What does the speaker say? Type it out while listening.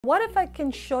What if I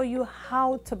can show you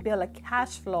how to build a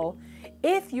cash flow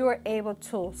if you're able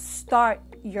to start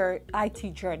your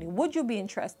IT journey? Would you be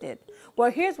interested?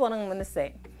 Well, here's what I'm going to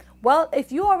say. Well,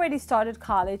 if you already started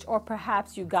college, or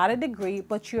perhaps you got a degree,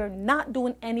 but you're not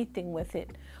doing anything with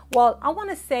it, well, I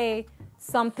want to say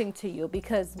something to you,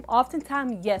 because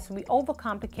oftentimes, yes, we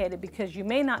overcomplicate it because you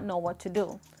may not know what to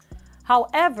do.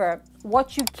 However,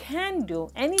 what you can do,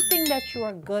 anything that you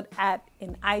are good at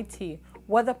in IT,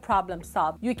 whether problem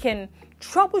solve, you can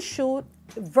troubleshoot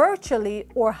virtually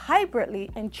or hybridly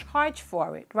and charge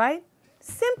for it, right?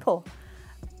 Simple.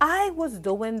 I was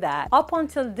doing that. Up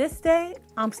until this day,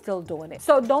 I'm still doing it.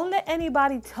 So don't let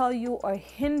anybody tell you or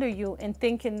hinder you in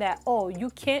thinking that, oh, you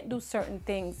can't do certain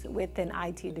things with an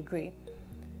IT degree.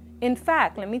 In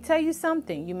fact, let me tell you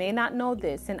something. You may not know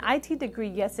this. An IT degree,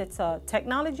 yes, it's a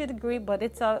technology degree, but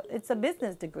it's a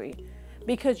business degree,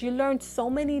 because you learn so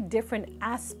many different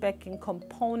aspects and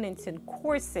components and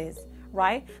courses,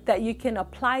 right, that you can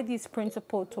apply these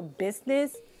principles to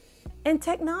business and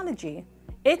technology.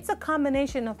 It's a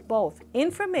combination of both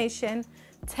information,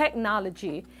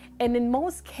 technology, and in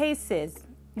most cases,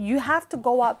 you have to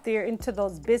go out there into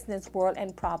those business world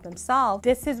and problem solve.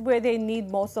 This is where they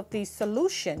need most of these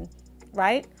solutions,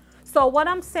 right? So what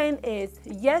I'm saying is,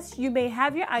 yes, you may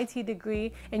have your IT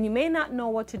degree and you may not know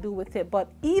what to do with it,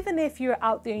 but even if you're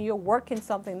out there and you're working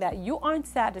something that you aren't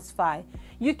satisfied,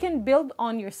 you can build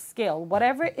on your skill.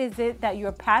 Whatever is it that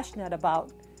you're passionate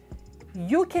about,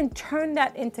 you can turn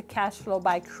that into cash flow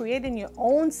by creating your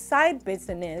own side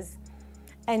business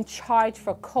and charge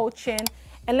for coaching.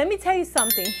 And let me tell you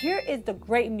something. Here is the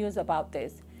great news about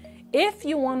this. If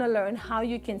you want to learn how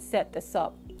you can set this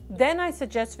up, then I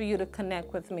suggest for you to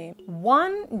connect with me.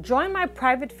 1, join my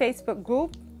private Facebook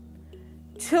group.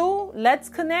 2, let's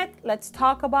connect. Let's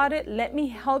talk about it. Let me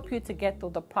help you to get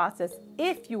through the process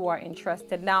if you are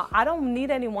interested. Now, I don't need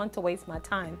anyone to waste my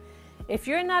time. If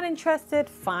you're not interested,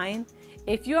 fine.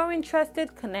 If you are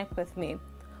interested, connect with me.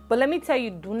 But let me tell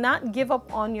you, do not give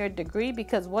up on your degree,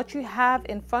 because what you have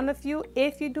in front of you,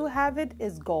 if you do have it,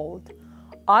 is gold.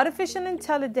 Artificial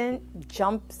intelligence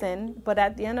jumps in, but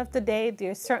at the end of the day,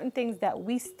 there are certain things that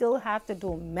we still have to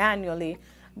do manually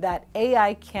that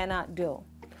AI cannot do.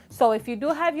 So if you do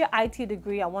have your IT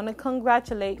degree, I want to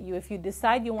congratulate you. If you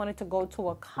decide you wanted to go to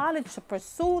a college to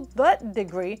pursue that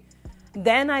degree,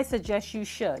 then I suggest you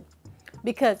should,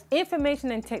 because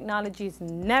information and technology is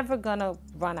never gonna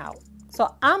run out.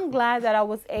 So I'm glad that I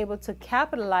was able to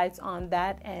capitalize on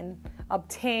that and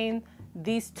obtain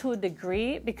these 2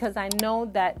 degrees, because I know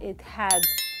that it has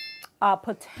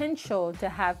potential to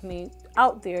have me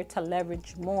out there to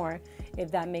leverage more,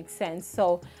 if that makes sense.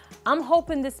 So I'm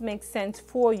hoping this makes sense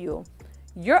for you.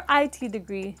 Your IT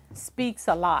degree speaks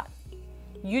a lot.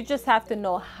 You just have to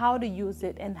know how to use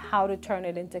it and how to turn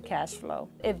it into cash flow.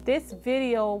 If this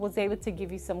video was able to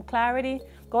give you some clarity,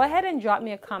 go ahead and drop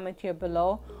me a comment here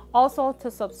below. Also,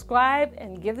 to subscribe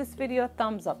and give this video a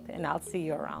thumbs up, and I'll see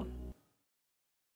you around.